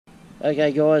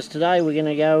Okay guys, today we're going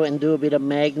to go and do a bit of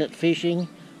magnet fishing.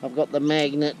 I've got the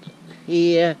magnet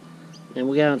here and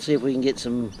we'll go and see if we can get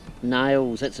some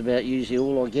nails. That's about usually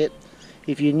all I get.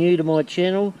 If you're new to my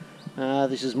channel,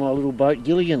 this is my little boat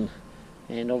Gilligan,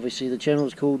 and obviously the channel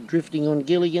is called Drifting on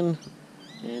Gilligan,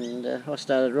 and I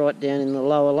started right down in the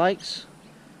lower lakes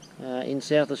in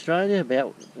South Australia,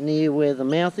 about near where the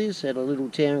mouth is, at a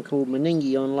little town called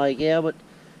Meningie on Lake Albert,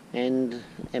 and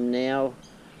am now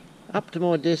up to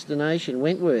my destination,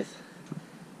 Wentworth.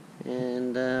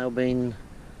 And I've been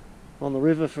on the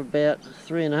river for about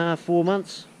 3.5–4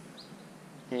 months,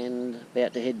 and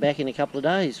about to head back in a couple of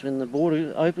days when the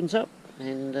border opens up,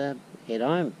 and head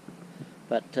home.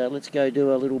 But let's go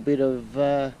do a little bit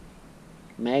of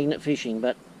magnet fishing.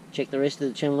 But check the rest of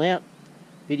the channel out.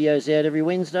 Videos out every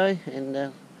Wednesday,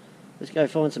 and let's go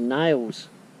find some nails.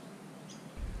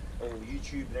 All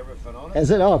YouTube and everything on it. Is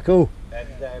it? Oh, cool. And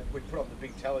we put on the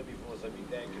big telly before so my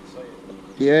dad could see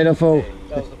it. Beautiful. Yeah,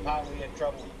 that was the part we had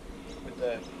trouble with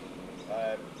the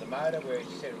motor, where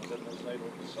he said it was in this needle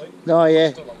of the seat. Oh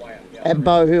yeah. Still a way up, yeah. At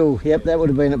Bow Hill. Yep, that would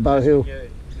have been at Bow Hill.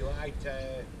 You ate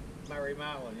Murray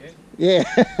Marlin, yeah?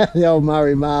 Yeah, the old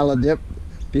Murray Marlin. Yep,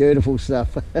 beautiful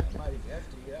stuff. Mate, if you have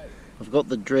to, yeah. I've got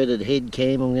the dreaded head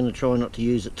cam. I'm going to try not to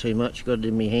use it too much. Got it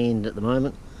in my hand at the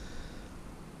moment.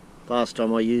 Last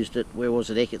time I used it, where was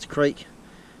it? Eckert's Creek.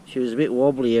 She was a bit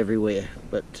wobbly everywhere,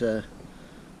 but I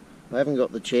haven't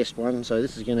got the chest one, so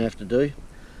this is going to have to do.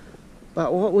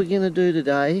 But what we're going to do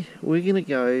today, we're going to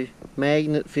go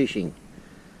magnet fishing.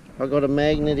 I've got a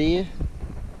magnet here.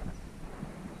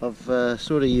 I've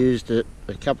sort of used it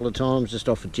a couple of times just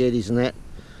off of jetties and that.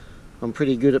 I'm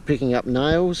pretty good at picking up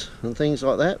nails and things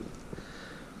like that.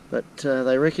 But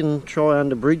they reckon try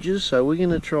under bridges, so we're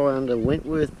going to try under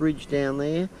Wentworth Bridge down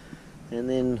there. And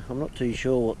then I'm not too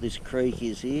sure what this creek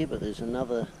is here, but there's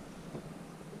another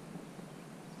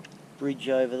bridge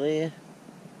over there.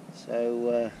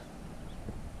 So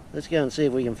let's go and see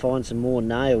if we can find some more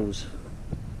nails,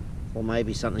 or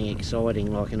maybe something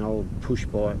exciting like an old push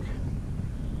bike.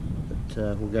 But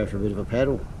we'll go for a bit of a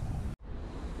paddle.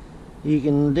 You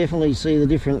can definitely see the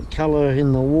different colour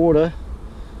in the water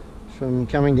from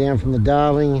coming down from the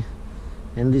Darling,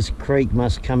 and this creek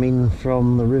must come in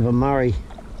from the River Murray.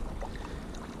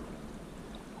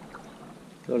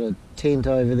 Got a tent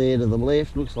over there to the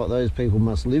left. Looks like those people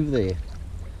must live there.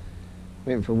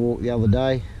 Went for a walk the other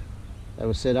day. They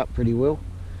were set up pretty well.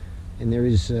 And there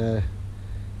is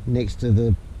next to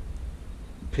the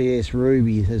PS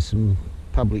Ruby, there's some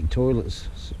public toilets.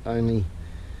 It's only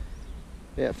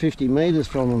about 50 metres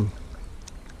from them.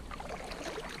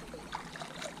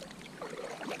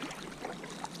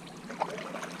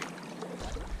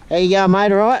 How you going,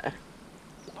 mate? All right?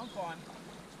 I'm fine.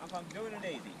 I'm doing it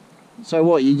easy. So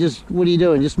what? What are you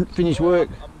doing? Just finish work?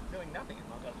 I'm doing nothing.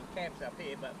 I've got some camps up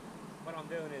here, but what I'm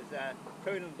doing is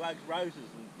pruning Blug's roses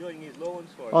and doing his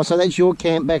lawns for him. Oh, so that's your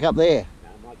camp back up there? No,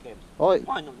 my camp's... Oh.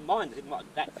 Mine's in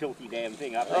that filthy damn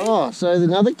thing up there. Oh, so there's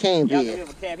another camp yeah, here. I've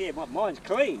got a camp here. Mine's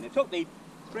clean. It took me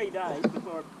 2.5 days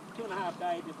before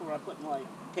I put my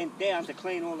tent down to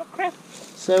clean all the crap.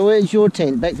 So where's your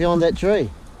tent? Back behind that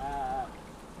tree?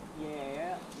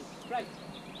 Yeah, it's straight.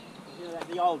 You know,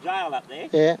 the old jail up there?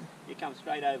 Yeah. You come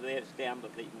straight over there, it's down,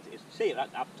 but you can see it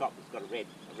up top. It's got a red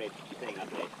thing up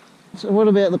there. So what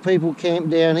about the people camped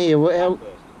down here?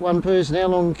 One person, how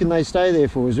long can they stay there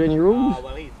for? Is there any rules? Oh,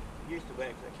 well, he's used to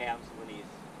work for the council and he's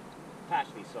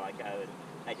partially psycho, and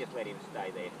they just let him stay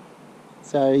there.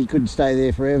 So he could stay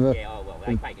there forever? Yeah, oh, well,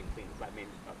 they make him clean the place. I mean,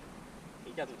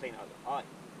 he doesn't clean it.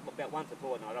 About once a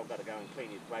fortnight, I've got to go and clean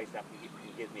his place up. He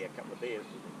gives me a couple of beers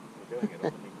for doing it. It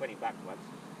cost me $20 once.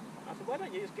 I said, why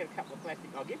don't you just get a couple of plastic,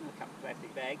 I'll give him a couple of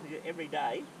plastic bags every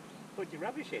day, put your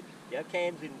rubbish in. You know,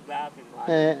 cans in glass in like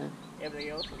everything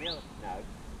else and the other.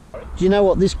 No. Do you know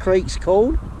what this creek's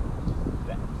called?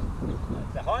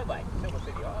 It's a highway, Silver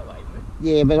City Highway, isn't it?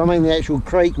 Yeah, but I mean the actual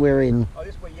creek we're in. Oh,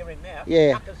 this is where you're in now?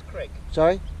 Yeah. Tucker's Creek.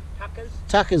 Sorry? Tucker's?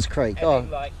 Tucker's Creek. As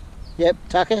in like... Yep,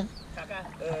 Tucker. Tucker,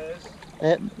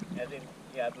 Yep. as in,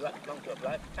 yeah, belong to a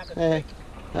bloke. Tucker's Creek.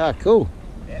 Ah, cool.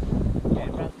 Yep. Yeah,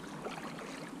 right.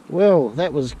 Well,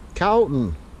 that was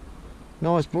Carlton.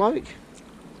 Nice bloke.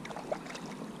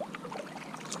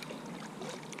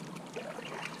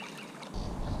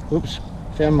 Oops,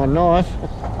 found my knife.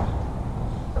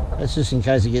 That's just in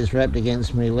case it gets wrapped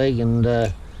against my leg and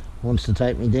wants to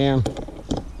take me down.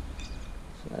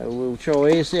 So we'll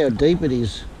try here, see how deep it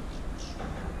is.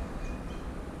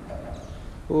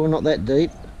 Oh, not that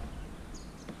deep.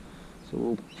 So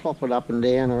we'll plop it up and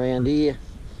down around here.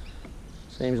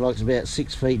 Seems like it's about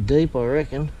 6 feet deep, I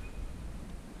reckon.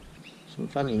 Some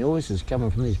funny noises coming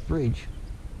from this bridge.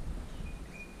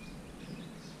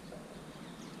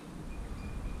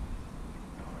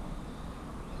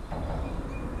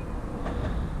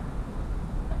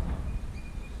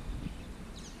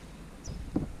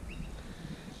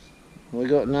 We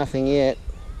got nothing yet.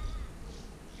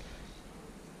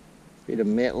 Bit of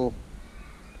metal.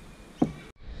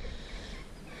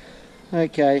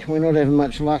 Okay, we're not having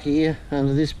much luck here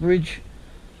under this bridge.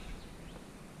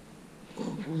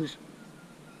 It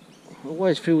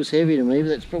always feels heavy to me, but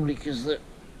that's probably because the...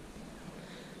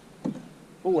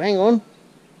 Oh, hang on.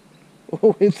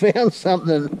 Oh, we found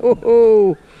something.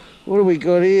 Oh, what have we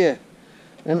got here?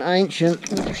 An ancient...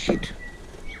 Oh, shit.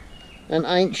 An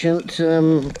ancient...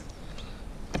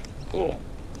 Oh.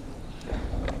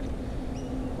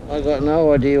 I got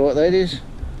no idea what that is.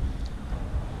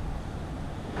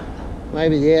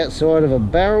 Maybe the outside of a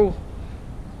barrel.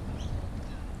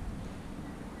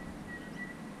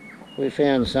 We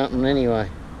found something anyway.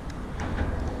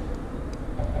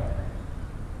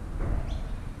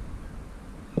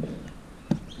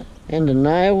 And a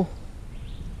nail.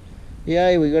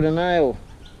 Yay, we got a nail.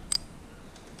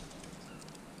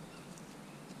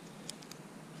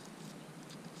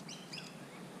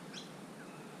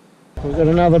 We've got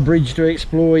another bridge to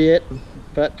explore yet,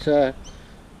 but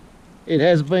it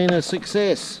has been a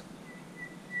success.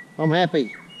 I'm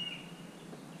happy.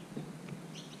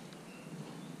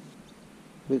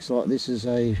 Looks like this is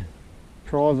a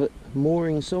private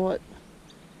mooring site.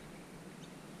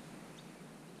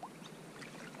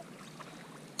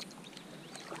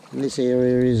 And this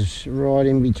area is right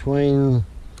in between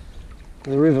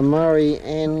the River Murray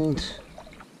and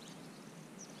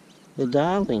the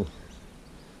Darling.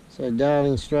 So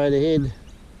Darling straight ahead,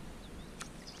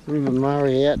 River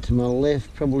Murray out to my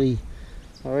left, probably,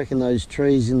 I reckon those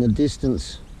trees in the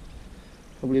distance,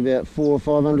 probably about 400 or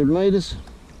 500 metres.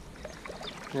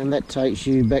 And that takes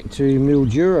you back to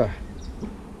Mildura.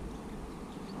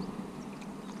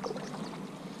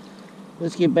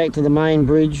 Let's get back to the main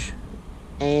bridge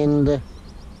and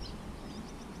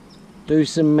do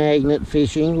some magnet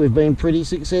fishing. We've been pretty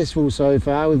successful so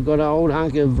far. We've got an old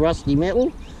hunk of rusty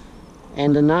metal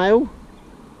and a nail.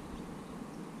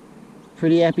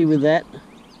 Pretty happy with that.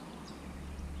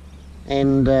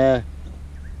 And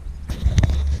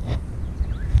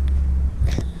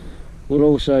we'll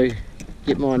also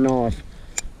get my knife.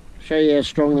 Show you how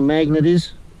strong the magnet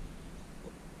is.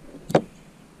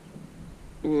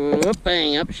 Whoop,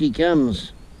 bang, up she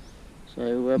comes.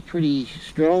 So pretty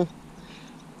strong.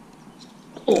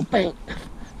 Oh, bang,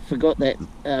 forgot that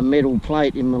metal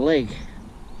plate in my leg.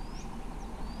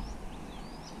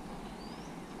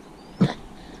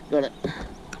 Got it.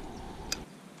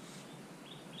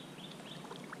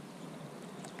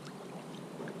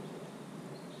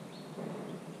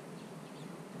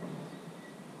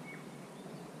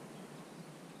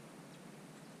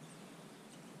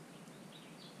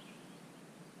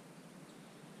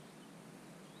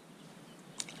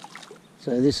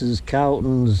 So this is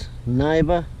Carlton's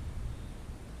neighbour.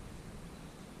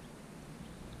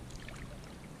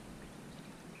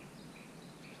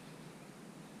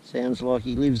 Sounds like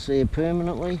he lives there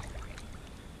permanently.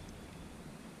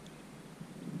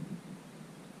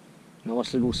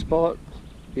 Nice little spot,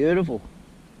 beautiful.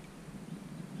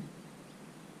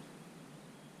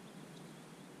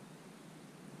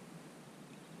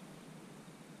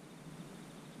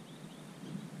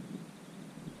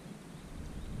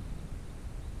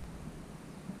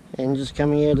 And just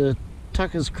coming out of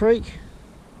Tucker's Creek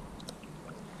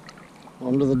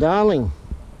onto the Darling.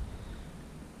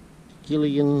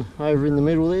 Gilligan over in the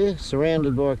middle there,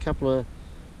 surrounded by a couple of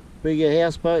bigger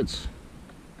houseboats.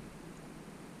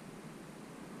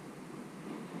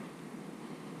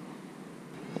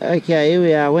 Okay, here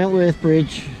we are, Wentworth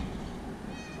Bridge.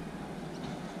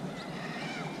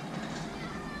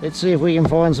 Let's see if we can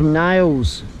find some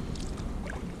nails.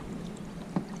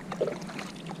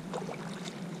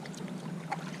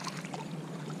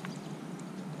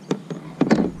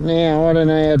 Now, I don't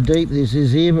know how deep this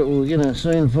is here, but we're going to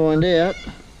soon find out.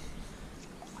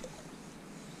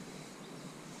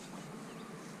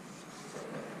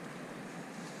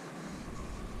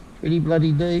 Pretty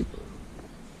bloody deep.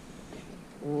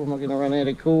 Oh, am I going to run out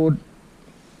of cord?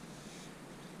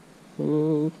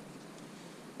 Oh.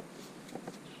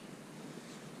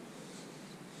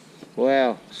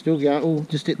 Wow, still going. Oh,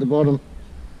 just hit the bottom.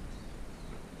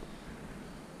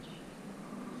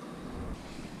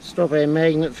 Stop our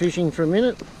magnet fishing for a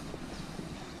minute.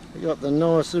 We got the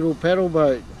nice little paddle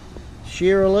boat,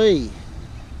 Shearer Lee.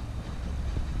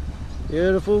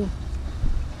 Beautiful.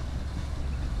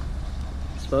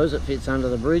 Suppose it fits under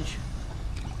the bridge.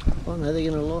 Oh no, they're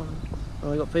going to lie.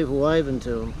 Oh, we got people waving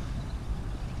to them.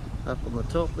 Up on the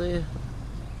top there.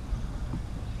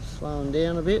 Slowing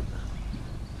down a bit.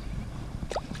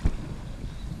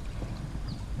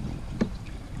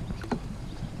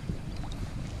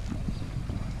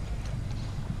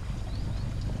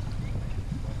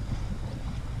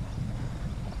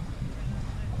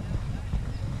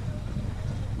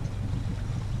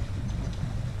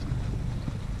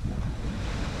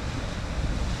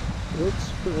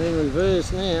 Put it in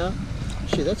reverse now.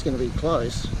 Shit, that's going to be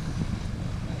close.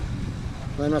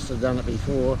 They must have done it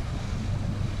before.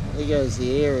 There goes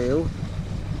the aerial.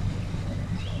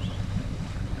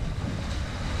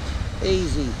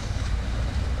 Easy.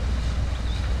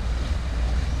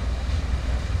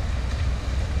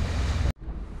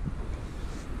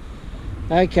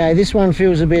 Okay, this one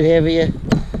feels a bit heavier.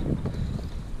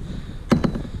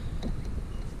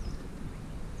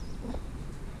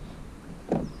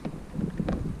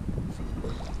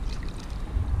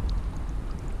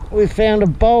 We found a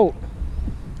bolt.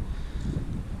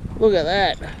 Look at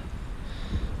that.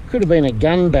 Could have been a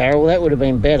gun barrel, that would have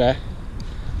been better.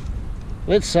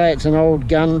 Let's say it's an old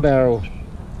gun barrel.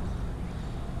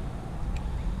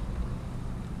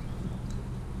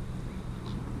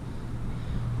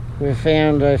 We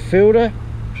found a filter.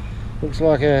 Looks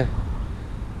like a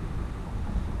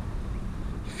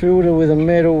filter with a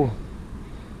metal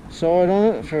side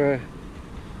on it for a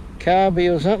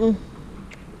carby or something.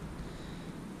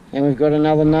 And we've got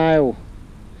another nail.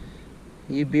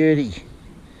 You beauty.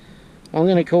 I'm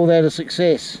going to call that a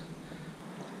success.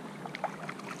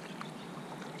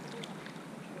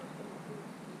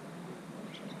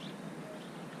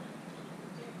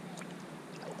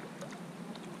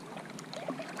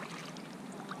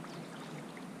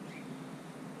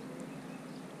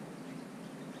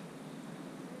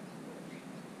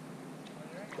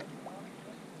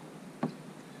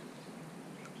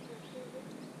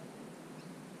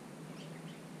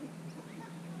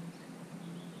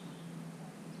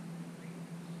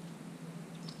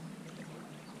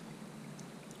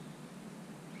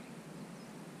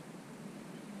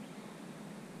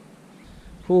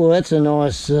 Oh, that's a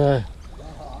nice,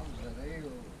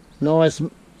 nice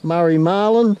Murray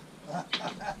Marlin.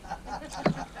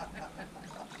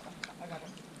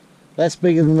 That's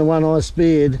bigger than the one I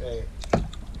speared.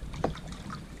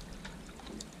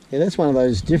 Yeah, that's one of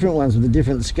those different ones with the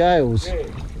different scales.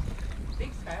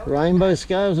 Big scale. Rainbow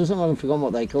scales or something, I've forgotten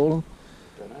what they call them.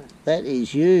 Don't know. That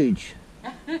is huge.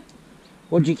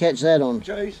 What did you catch that on?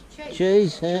 Cheese.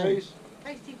 Cheese? Yeah. Cheese.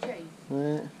 Tasty cheese.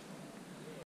 Yeah.